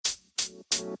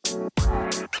Hey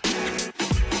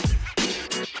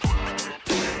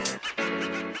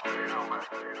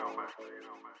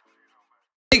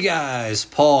guys,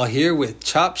 Paul here with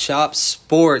Chop Shop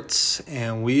Sports,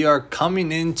 and we are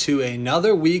coming into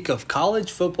another week of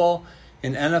college football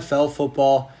and NFL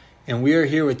football, and we are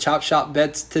here with Chop Shop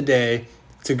Bets today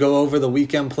to go over the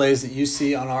weekend plays that you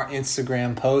see on our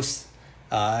Instagram posts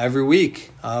every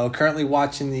week. We're currently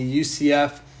watching the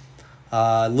UCF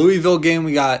Louisville game.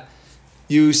 We got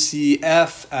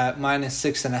UCF at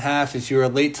 -6.5. If you were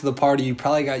late to the party, you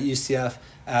probably got UCF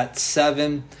at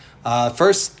 7.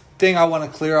 First thing I want to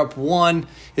clear up, one,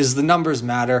 is the numbers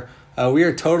matter. We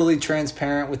are totally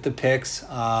transparent with the picks.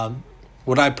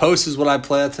 What I post is what I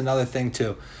play. That's another thing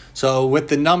too. So with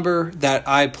the number that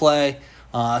I play,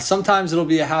 sometimes it'll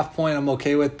be a half point I'm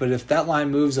okay with, but if that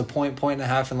line moves a point, point and a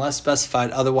half, unless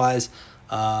specified otherwise,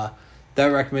 that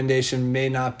recommendation may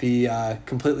not be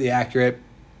completely accurate.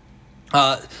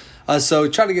 So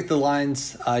try to get the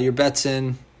lines, your bets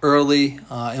in early,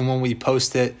 and when we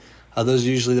post it, those are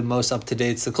usually the most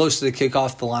up-to-date. The closer to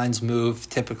kickoff, the lines move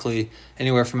typically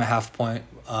anywhere from a half point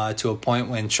to a point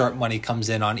when sharp money comes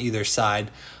in on either side.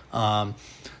 So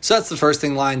that's the first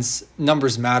thing.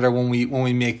 Numbers matter when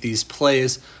we make these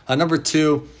plays. Number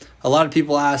two, a lot of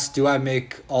people ask, do I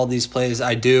make all these plays?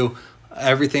 I do.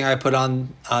 Everything I put on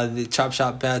the Chop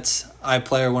Shop Bets, I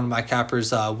play, or one of my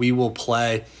cappers, we will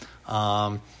play.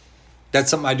 That's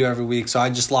something I do every week. So I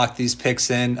just lock these picks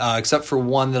in, except for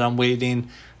one that I'm waiting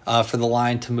for the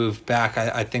line to move back.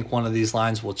 I think one of these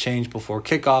lines will change before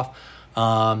kickoff.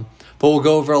 But we'll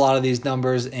go over a lot of these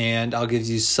numbers, and I'll give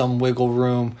you some wiggle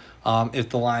room if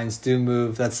the lines do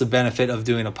move. That's the benefit of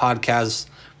doing a podcast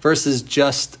versus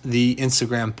just the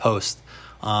Instagram post.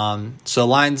 So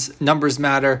numbers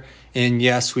matter, and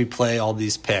yes, we play all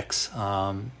these picks.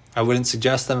 I wouldn't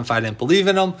suggest them if I didn't believe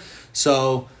in them.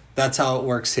 So that's how it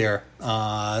works here.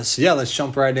 Let's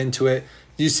jump right into it.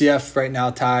 UCF right now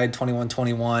tied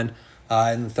 21-21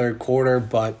 in the third quarter,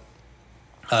 but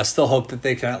still hope that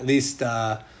they can at least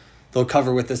they'll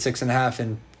cover with the 6.5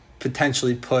 and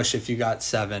potentially push if you got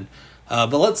 7.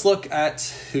 But let's look at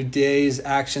today's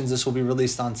actions. This will be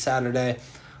released on Saturday.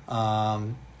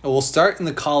 We'll start in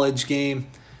the college game.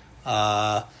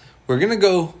 We're going to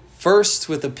go first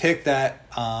with a pick that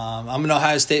I'm an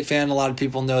Ohio State fan. A lot of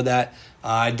people know that.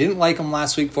 I didn't like them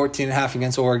last week, 14.5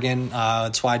 against Oregon.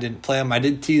 That's why I didn't play them. I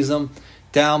did tease them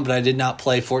down, but I did not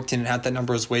play 14.5. That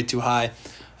number was way too high.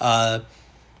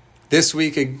 This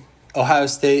week, Ohio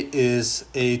State is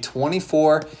a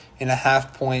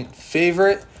 24.5 point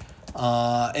favorite.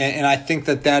 And I think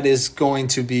that is going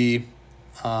to be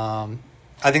I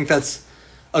think that's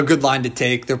a good line to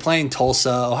take. They're playing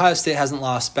Tulsa. Ohio State hasn't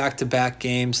lost back-to-back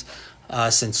games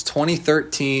since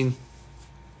 2013.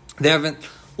 They haven't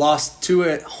lost 2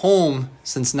 at home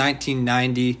since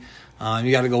 1990.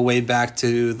 You got to go way back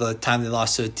to the time they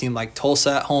lost to a team like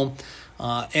Tulsa at home.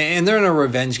 And they're in a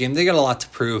revenge game. They got a lot to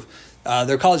prove.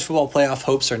 Their college football playoff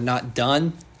hopes are not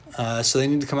done. So they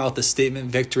need to come out with a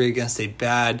statement victory against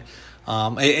a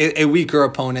weaker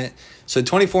opponent. So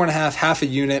 24.5, half a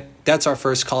unit. That's our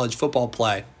first college football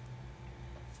play.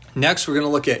 Next, we're going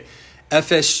to look at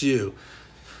FSU.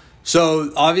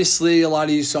 So obviously, a lot of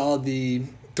you saw the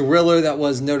thriller that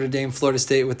was Notre Dame, Florida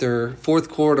State with their fourth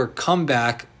quarter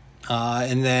comeback.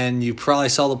 And then you probably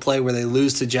saw the play where they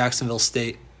lose to Jacksonville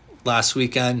State last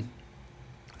weekend.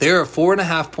 They're a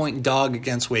 4.5 point dog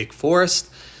against Wake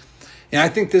Forest. And I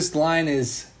think this line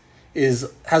has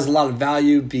a lot of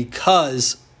value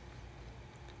because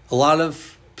a lot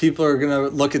of people are going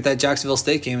to look at that Jacksonville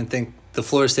State game and think the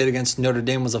Florida State against Notre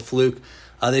Dame was a fluke.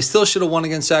 They still should have won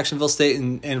against Jacksonville State,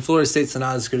 and Florida State's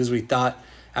not as good as we thought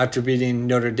after beating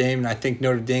Notre Dame. And I think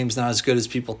Notre Dame's not as good as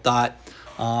people thought,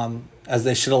 as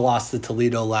they should have lost to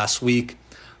Toledo last week.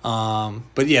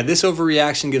 But yeah, this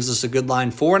overreaction gives us a good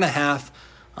line,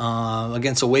 4.5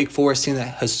 against a Wake Forest team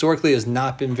that historically has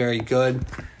not been very good.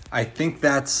 I think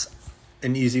that's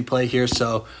an easy play here.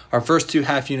 So our first 2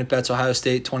 half-unit bets, Ohio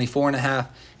State 24.5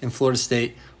 and Florida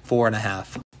State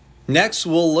 4.5. Next,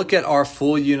 we'll look at our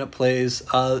full unit plays.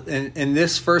 And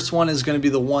this first one is going to be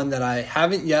the one that I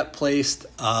haven't yet placed,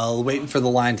 waiting for the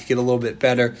line to get a little bit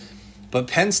better. But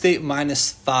Penn State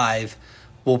 -5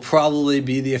 will probably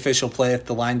be the official play if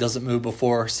the line doesn't move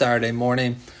before Saturday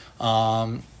morning.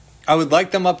 I would like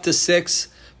them up to 6,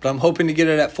 but I'm hoping to get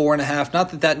it at 4.5.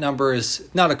 Not that number is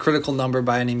not a critical number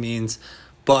by any means,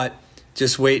 but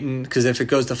just waiting, because if it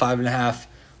goes to 5.5,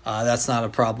 that's not a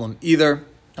problem either.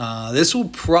 This will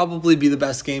probably be the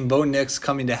best game. Bo Nix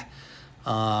coming to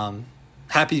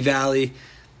Happy Valley.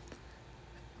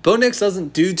 Bo Nix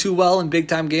doesn't do too well in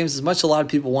big-time games. As much as a lot of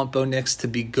people want Bo Nix to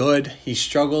be good, he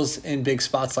struggles in big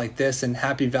spots like this, and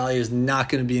Happy Valley is not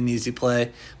going to be an easy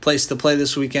place to play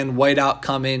this weekend. Whiteout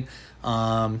coming.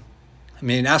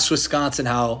 Ask Wisconsin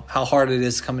how hard it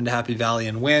is coming to Happy Valley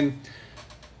and win.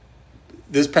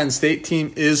 This Penn State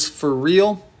team is for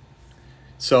real.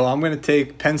 So I'm going to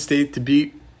take Penn State to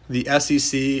beat the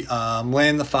SEC. I'm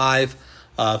laying the 5,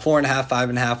 4.5,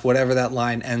 5.5, whatever that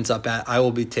line ends up at. I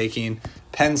will be taking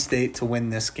Penn State to win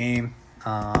this game.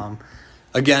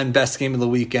 Again, best game of the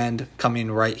weekend coming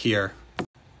right here.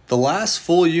 The last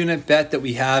full unit bet that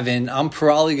we have in, I'm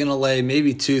probably going to lay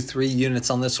maybe 2-3 units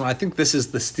on this one. I think this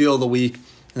is the steal of the week,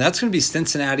 and that's going to be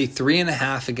Cincinnati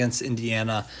 3.5 against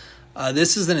Indiana.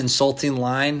 This is an insulting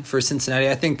line for Cincinnati.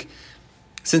 I think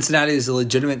Cincinnati is a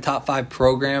legitimate top 5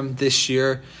 program this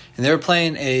year, and they're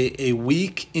playing a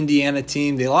weak Indiana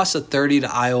team. They lost a 30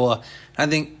 to Iowa. I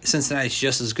think Cincinnati's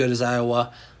just as good as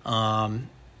Iowa. And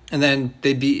then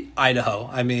they beat Idaho.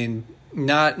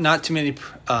 Not too many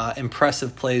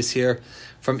impressive plays here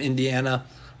from Indiana.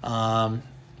 And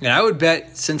I would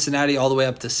bet Cincinnati all the way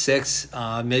up to 6,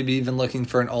 maybe even looking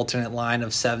for an alternate line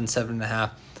of 7,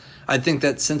 7.5. I think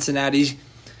that Cincinnati,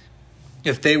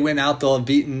 if they win out, they'll have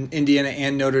beaten Indiana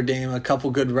and Notre Dame, a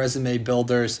couple good resume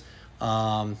builders.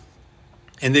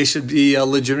 And they should be a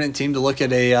legitimate team to look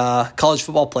at a college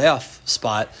football playoff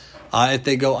spot if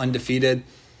they go undefeated.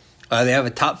 They have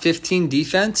a top 15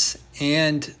 defense,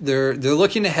 and they're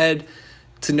looking ahead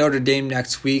to Notre Dame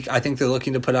next week. I think they're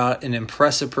looking to put out an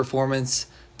impressive performance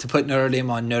to put Notre Dame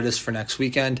on notice for next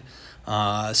weekend.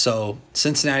 So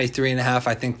Cincinnati 3.5,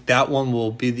 I think that one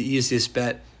will be the easiest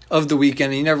bet of the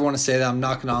weekend. And you never want to say that. I'm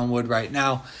knocking on wood right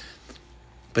now.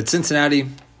 But Cincinnati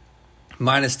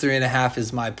minus 3.5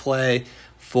 is my play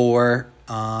for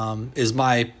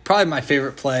probably my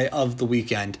favorite play of the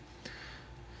weekend.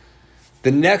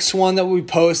 The next one that we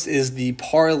post is the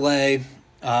parlay,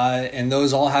 and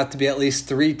those all have to be at least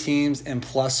 3 teams and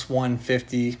plus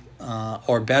 150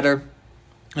 or better.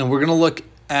 And we're going to look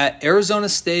at Arizona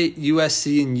State,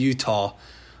 USC, and Utah.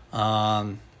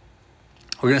 We're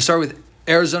going to start with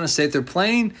Arizona State. They're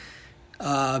playing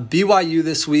BYU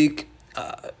this week.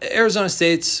 Arizona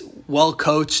State's well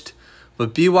coached,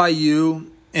 but BYU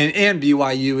and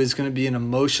BYU is going to be an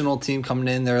emotional team coming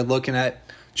in. They're looking at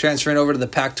transferring over to the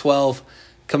Pac-12,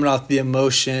 coming off the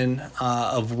emotion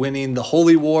of winning the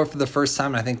Holy War for the first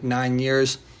time in, I think, 9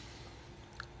 years.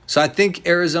 So I think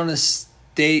Arizona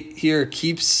State here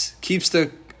keeps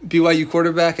the BYU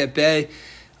quarterback at bay,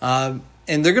 and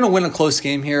they're going to win a close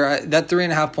game here. That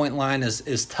 3.5-point line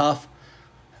is tough,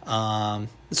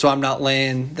 so I'm not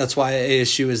laying. That's why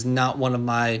ASU is not one of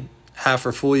my half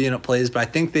or full unit plays, but I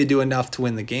think they do enough to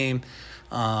win the game.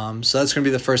 So that's going to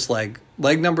be the first leg.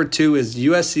 Leg number 2 is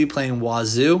USC playing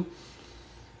Wazoo.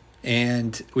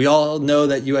 And we all know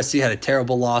that USC had a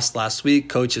terrible loss last week.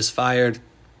 Coach is fired.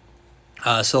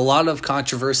 So a lot of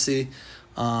controversy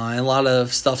and a lot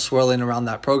of stuff swirling around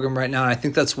that program right now. And I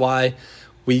think that's why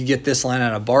we get this line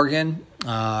at a bargain.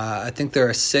 I think they're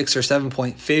a 6 or 7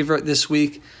 point favorite this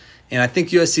week. And I think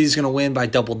USC is going to win by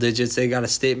double digits. They got a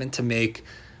statement to make.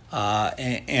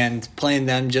 And playing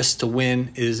them just to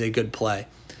win is a good play.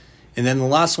 And then the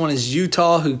last one is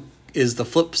Utah, who is the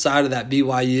flip side of that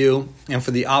BYU. And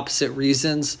for the opposite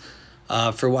reasons,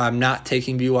 for why I'm not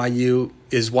taking BYU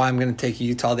is why I'm going to take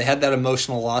Utah. They had that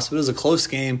emotional loss, but it was a close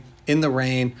game in the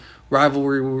rain,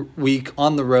 rivalry week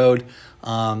on the road.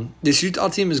 This Utah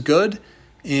team is good,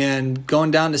 and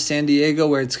going down to San Diego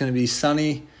where it's going to be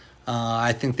sunny,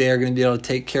 I think they are going to be able to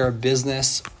take care of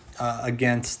business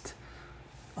against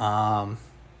San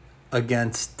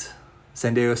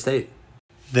Diego State.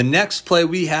 The next play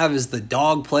we have is the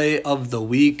dog play of the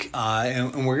week,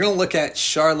 and we're going to look at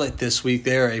Charlotte this week.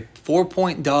 They're a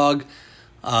 4-point dog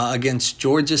against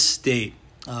Georgia State.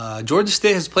 Georgia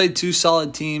State has played 2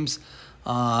 solid teams.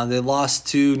 They lost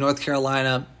to North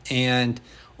Carolina and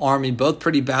Army, both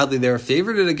pretty badly. They were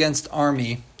favored against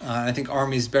Army. I think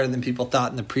Army is better than people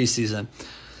thought in the preseason.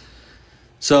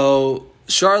 So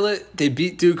Charlotte, they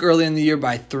beat Duke early in the year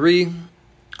by 3.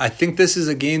 I think this is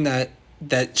a game that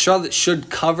Charlotte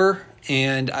should cover,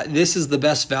 and this is the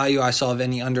best value I saw of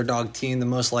any underdog team, the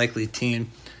most likely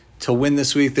team to win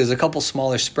this week. There's a couple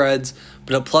smaller spreads,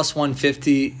 but at plus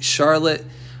 150, Charlotte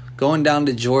going down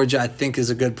to Georgia I think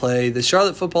is a good play. The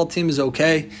Charlotte football team is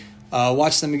okay.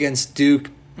 Watch them against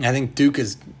Duke. I think Duke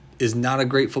is not a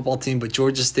great football team, but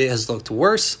Georgia State has looked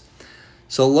worse.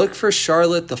 So look for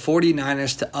Charlotte, the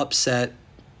 49ers, to upset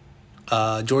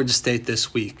Georgia State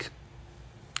this week.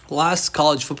 Last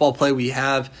college football play we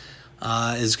have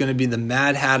is going to be the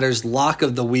Mad Hatter's lock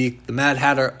of the week. The Mad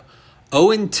Hatter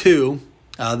 0-2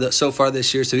 so far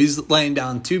this year. So he's laying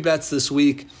down 2 bets this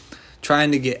week,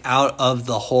 trying to get out of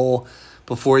the hole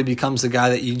before he becomes the guy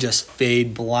that you just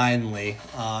fade blindly.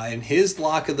 And his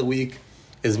lock of the week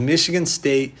is Michigan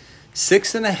State,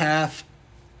 6.5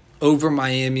 over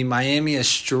Miami. Miami has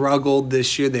struggled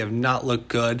this year. They have not looked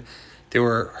good. They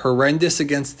were horrendous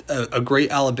against a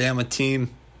great Alabama team.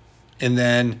 And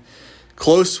then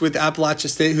close with Appalachia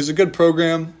State, who's a good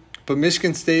program. But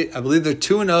Michigan State, I believe they're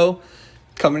 2-0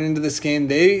 coming into this game.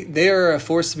 They are a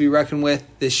force to be reckoned with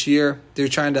this year. They're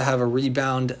trying to have a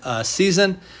rebound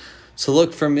season. So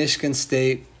look for Michigan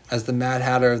State as the Mad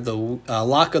Hatter of the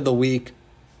lock of the week.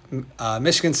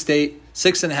 Michigan State,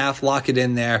 6.5, lock it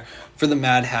in there for the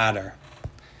Mad Hatter.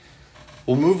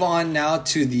 We'll move on now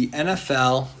to the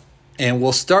NFL, and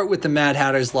we'll start with the Mad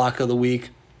Hatter's lock of the week.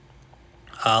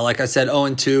 Like I said,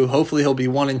 0-2. Hopefully he'll be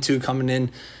 1-2 coming in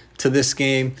to this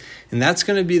game. And that's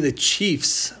going to be the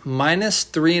Chiefs,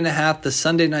 -3.5, the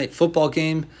Sunday night football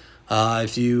game.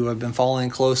 If you have been following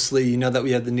closely, you know that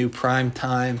we have the new prime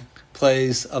time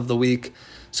plays of the week.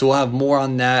 So we'll have more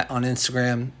on that on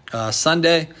Instagram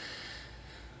Sunday.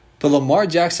 But Lamar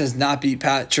Jackson has not beat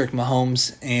Patrick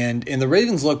Mahomes, and the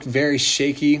Ravens looked very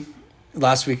shaky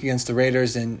last week against the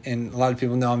Raiders, and a lot of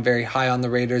people know I'm very high on the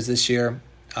Raiders this year.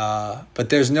 But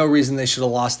there's no reason they should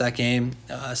have lost that game,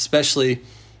 especially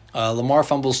Lamar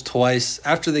fumbles twice.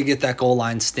 After they get that goal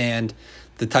line stand,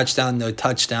 the touchdown, no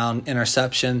touchdown,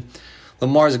 interception,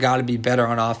 Lamar's got to be better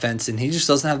on offense, and he just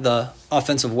doesn't have the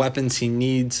offensive weapons he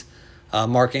needs.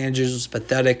 Mark Andrews was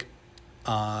pathetic.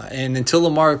 And until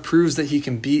Lamar proves that he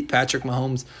can beat Patrick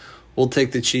Mahomes, we'll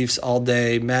take the Chiefs all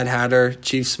day. Mad Hatter,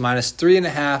 Chiefs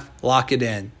 -3.5, lock it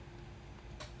in.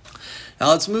 Now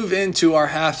let's move into our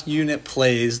half unit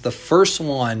plays. The first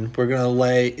one we're going to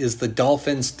lay is the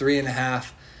Dolphins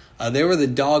 3.5. They were the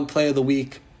dog play of the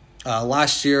week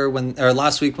last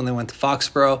week when they went to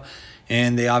Foxborough,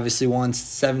 and they obviously won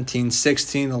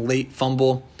 17-16, a late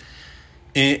fumble.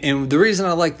 And the reason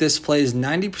I like this play is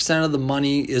 90% of the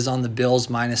money is on the Bills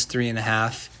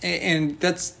 -3.5. And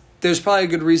there's probably a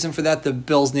good reason for that. The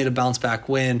Bills need a bounce back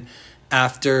win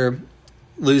after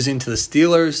losing to the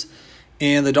Steelers.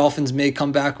 And the Dolphins may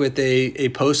come back with a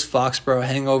post-Foxborough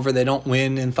hangover. They don't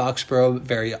win in Foxborough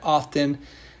very often.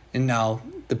 And now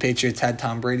the Patriots had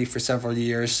Tom Brady for several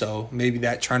years, so maybe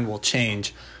that trend will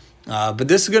change. But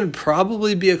this is going to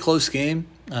probably be a close game,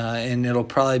 and it'll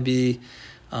probably be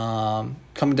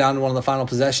coming down to one of the final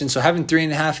possessions. So having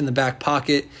 3.5 in the back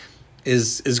pocket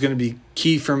is going to be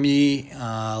key for me.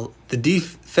 The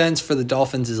defense for the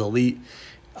Dolphins is elite.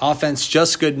 Offense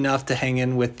just good enough to hang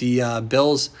in with the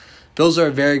Bills. Bills are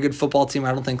a very good football team.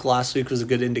 I don't think last week was a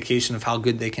good indication of how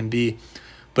good they can be.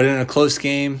 But in a close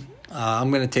game,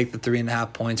 I'm going to take the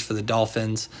 3.5 points for the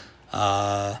Dolphins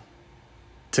to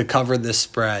cover this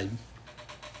spread.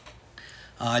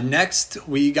 Next,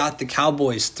 we got the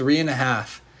Cowboys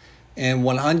 3.5. And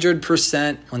 100%,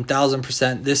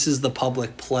 1,000%, this is the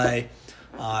public play.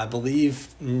 I believe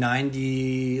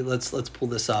 90, let's pull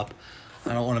this up.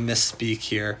 I don't want to misspeak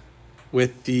here.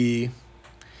 With the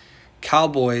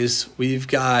Cowboys, we've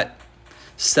got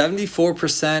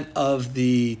 74% of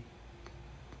the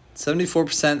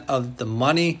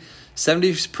money,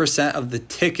 70% of the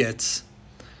tickets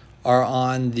are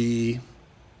on the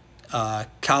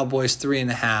Cowboys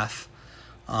 3.5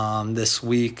 this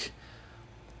week.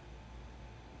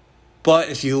 But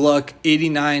if you look,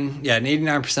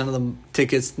 89% of the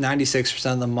tickets,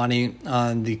 96% of the money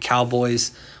on the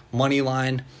Cowboys money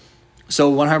line.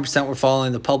 So 100% we're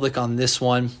following the public on this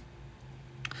one.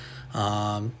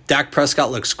 Dak Prescott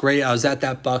looks great. I was at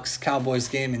that Bucs-Cowboys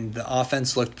game, and the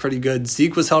offense looked pretty good.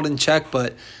 Zeke was held in check,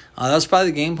 but that was probably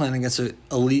the game plan against an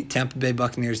elite Tampa Bay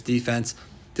Buccaneers defense.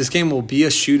 This game will be a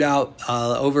shootout.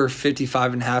 Over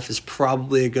 55.5 is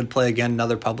probably a good play. Again,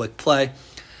 another public play.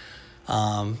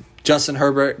 Justin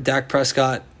Herbert, Dak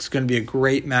Prescott, it's going to be a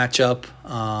great matchup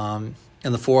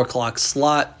in the 4 o'clock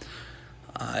slot.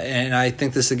 And I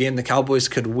think this is a game the Cowboys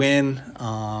could win.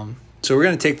 So we're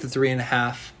going to take the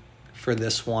 3.5 for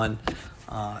this one.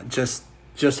 Just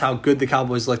how good the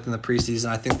Cowboys looked in the preseason.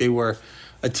 I think they were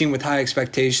a team with high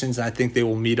expectations, and I think they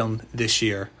will meet them this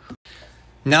year.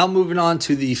 Now moving on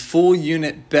to the full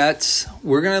unit bets,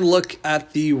 we're going to look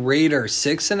at the Raiders,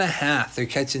 6.5. They're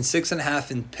catching 6.5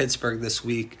 in Pittsburgh this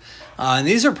week. And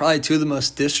these are probably two of the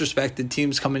most disrespected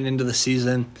teams coming into the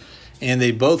season, and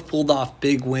they both pulled off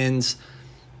big wins.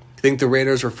 I think the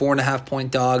Raiders were 4.5-point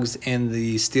dogs, and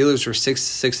the Steelers were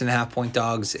 6.5-point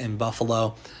dogs in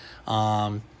Buffalo.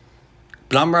 But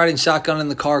I'm riding shotgun in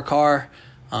the car.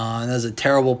 That's a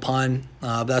terrible pun.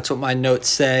 But that's what my notes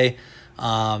say.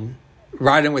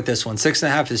 Riding with this one.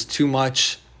 6.5 is too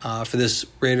much. for this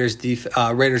Raiders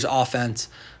offense.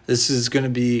 This is going to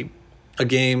be a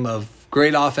game of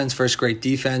great offense versus great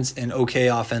defense and okay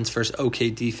offense versus okay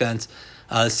defense.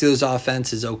 The Steelers'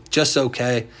 offense is just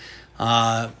okay.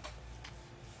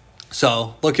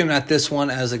 So looking at this one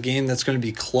as a game that's going to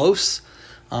be close,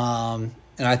 and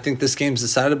I think this game's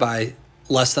decided by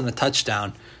less than a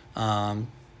touchdown.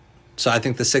 So I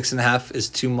think the 6.5 is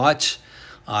too much.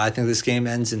 I think this game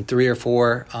ends in 3 or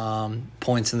 4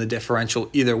 points in the differential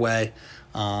either way.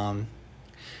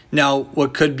 Now,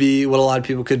 what a lot of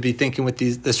people could be thinking with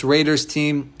this Raiders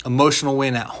team, emotional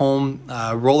win at home,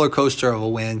 roller coaster of a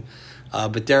win,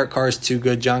 but Derek Carr is too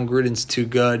good. John Gruden's too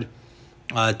good.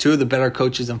 2 of the better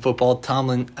coaches in football.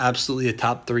 Tomlin, absolutely a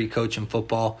top 3 coach in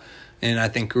football, and I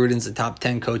think Gruden's a top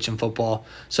 10 coach in football.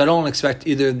 So I don't expect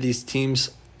either of these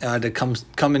teams to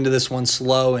come into this one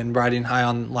slow and riding high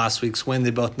on last week's win.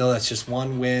 They both know that's just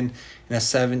one win in a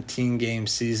 17-game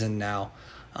season now.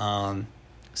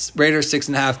 Raiders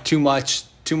 6.5, too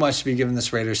much to be given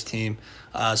this Raiders team.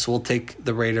 So we'll take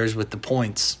the Raiders with the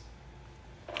points.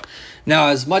 Now,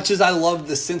 as much as I love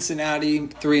the Cincinnati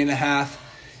 3.5,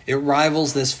 it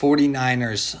rivals this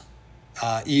 49ers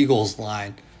Eagles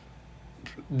line.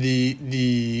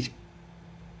 The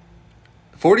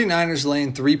 49ers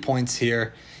laying 3 points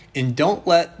here, and don't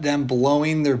let them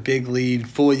blowing their big lead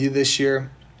fool you this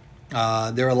year.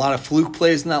 There are a lot of fluke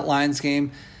plays in that Lions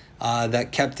game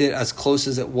that kept it as close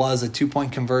as it was, a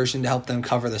 2-point conversion to help them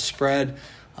cover the spread.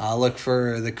 Look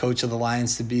for the coach of the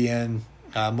Lions to be in,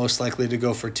 most likely to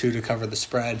go for 2 to cover the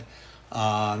spread.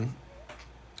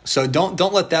 So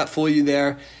don't let that fool you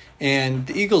there. And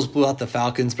the Eagles blew out the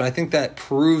Falcons, but I think that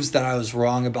proves that I was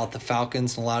wrong about the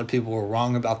Falcons, and a lot of people were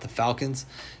wrong about the Falcons.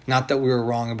 Not that we were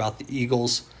wrong about the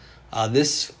Eagles.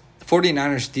 This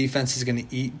 49ers defense is going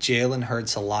to eat Jalen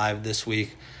Hurts alive this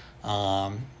week.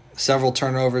 Several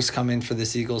turnovers coming for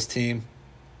this Eagles team.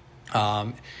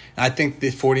 I think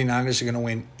the 49ers are going to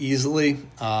win easily.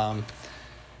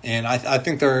 And I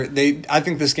think I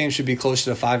think this game should be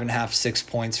closer to 5.5, 6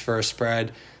 points for a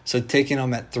spread. So taking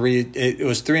them at 3, it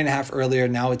was 3.5 earlier.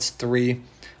 Now it's 3.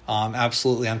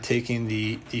 Absolutely, I'm taking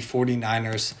the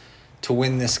 49ers to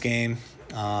win this game.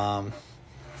 And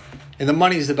the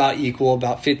money is about equal,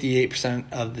 about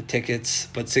 58% of the tickets,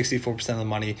 but 64% of the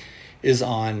money is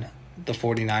on the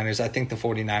 49ers. I think the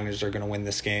 49ers are going to win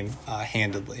this game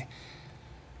handedly.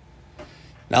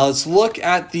 Now let's look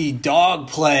at the dog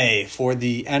play for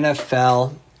the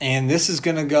NFL. And this is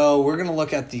going to go, we're going to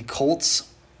look at the Colts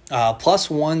plus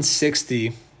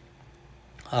 160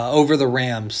 over the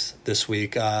Rams this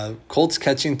week. Colts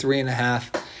catching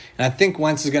 3.5. And I think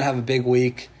Wentz is going to have a big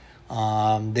week.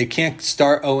 They can't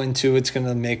start 0-2. It's going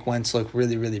to make Wentz look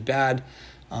really, really bad.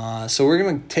 So we're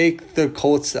going to take the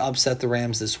Colts to upset the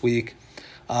Rams this week.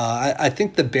 I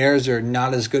think the Bears are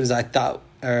not as good as I thought,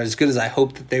 or as good as I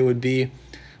hoped that they would be.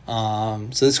 So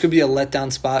this could be a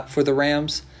letdown spot for the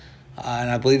Rams. And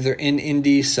I believe they're in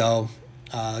Indy. So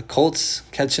Colts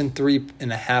catching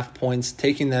 3.5 points,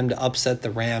 taking them to upset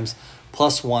the Rams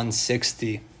plus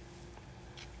 160.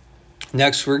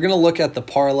 Next, we're going to look at the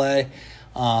parlay.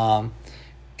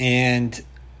 And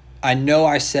I know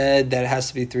I said that it has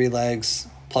to be 3 legs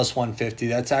plus 150.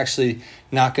 That's actually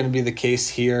not going to be the case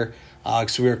here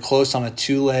because we were close on a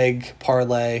 2-leg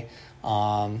parlay.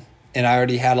 And I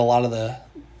already had a lot of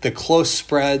the close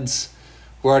spreads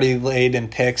were already laid in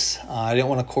picks. I didn't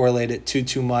want to correlate it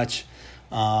too much.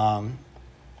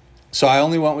 So I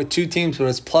only went with 2 teams, but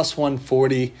it's plus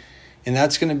 140. And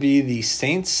that's going to be the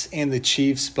Saints and the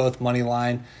Chiefs, both money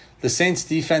line. The Saints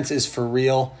defense is for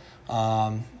real.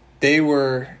 They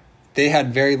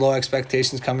had very low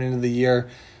expectations coming into the year,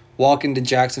 walk into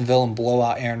Jacksonville and blow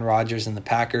out Aaron Rodgers and the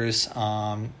Packers.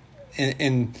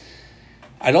 And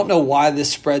I don't know why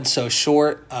this spread's so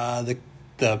short.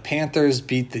 The Panthers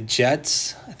beat the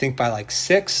Jets, I think by like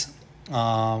 6.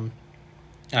 And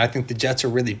I think the Jets are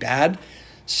really bad.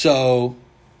 So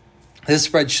this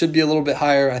spread should be a little bit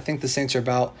higher. I think the Saints are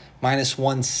about minus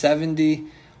 170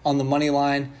 on the money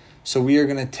line. So we are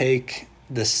going to take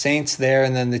the Saints there.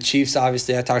 And then the Chiefs,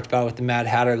 obviously, I talked about with the Mad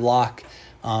Hatter lock.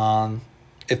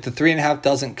 If the 3.5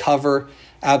 doesn't cover,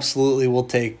 absolutely we'll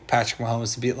take Patrick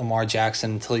Mahomes to beat Lamar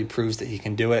Jackson until he proves that he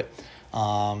can do it.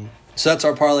 So that's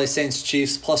our parlay, Saints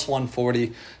Chiefs plus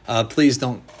 140. Please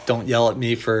don't yell at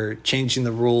me for changing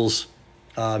the rules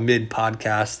mid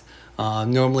podcast.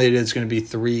 Normally it is going to be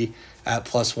 3 at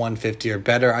plus 150 or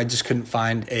better. I just couldn't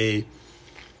find a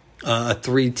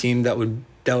 3 team that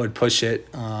would push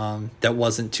it that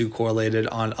wasn't too correlated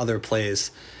on other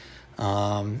plays.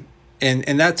 And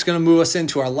that's going to move us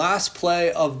into our last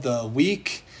play of the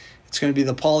week. It's going to be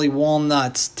the Paulie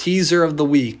Walnuts teaser of the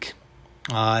week.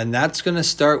 And that's going to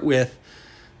start with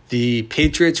the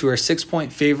Patriots, who are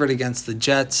 6-point favorite against the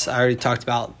Jets. I already talked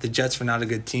about the Jets are not a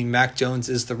good team. Mac Jones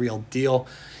is the real deal.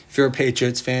 If you're a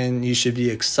Patriots fan, you should be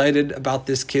excited about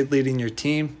this kid leading your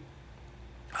team.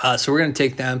 So we're going to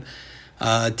take them.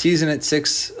 Teasing at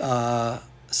 6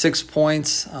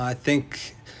 points. I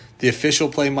think the official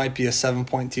play might be a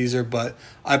 7-point teaser, but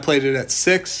I played it at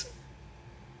 6,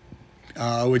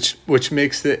 which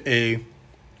makes it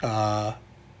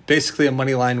basically a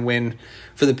money line win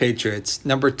for the Patriots.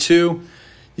 Number 2,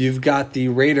 you've got the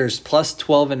Raiders plus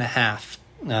 12.5.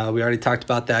 We already talked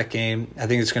about that game. I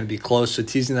think it's going to be close, so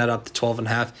teasing that up to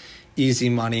 12.5, easy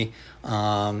money.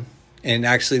 And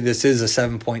actually, this is a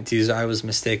 7-point teaser. I was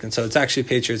mistaken. So it's actually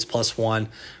Patriots plus 1,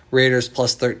 Raiders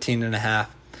plus 13.5.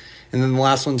 And then the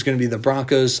last one's going to be the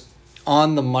Broncos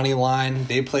on the money line.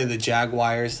 They play the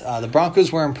Jaguars. The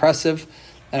Broncos were impressive,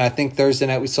 and I think Thursday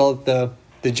night we saw that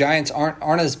the Giants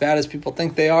aren't as bad as people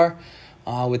think they are.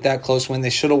 With that close win, they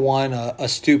should have won. A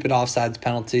stupid offsides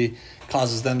penalty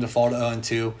causes them to fall to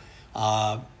 0-2.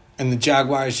 And the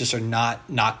Jaguars just are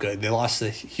not good. They lost to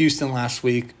Houston last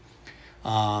week.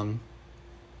 And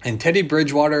Teddy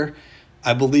Bridgewater,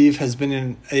 I believe, has been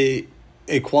in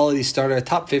a quality starter, a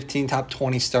top 15, top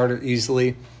 20 starter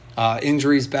easily.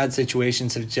 Injuries, bad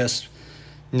situations have just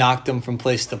knocked him from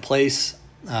place to place.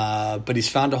 But he's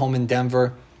found a home in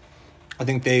Denver. I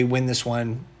think they win this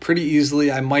one pretty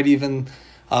easily. I might even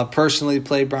personally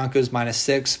play Broncos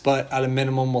 -6, but at a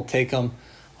minimum, we'll take them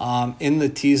in the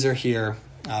teaser here.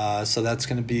 So that's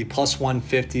going to be plus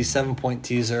 150, 7-point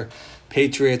teaser,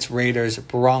 Patriots, Raiders,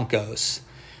 Broncos.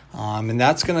 And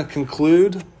that's going to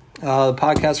conclude the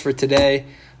podcast for today.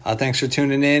 Thanks for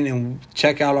tuning in, and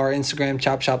check out our Instagram,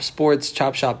 Chop Shop Sports,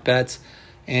 Chop Shop Bets,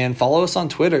 and follow us on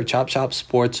Twitter, Chop Shop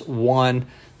Sports 1.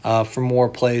 For more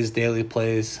plays, daily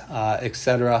plays,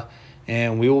 etc.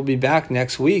 And we will be back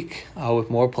next week with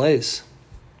more plays.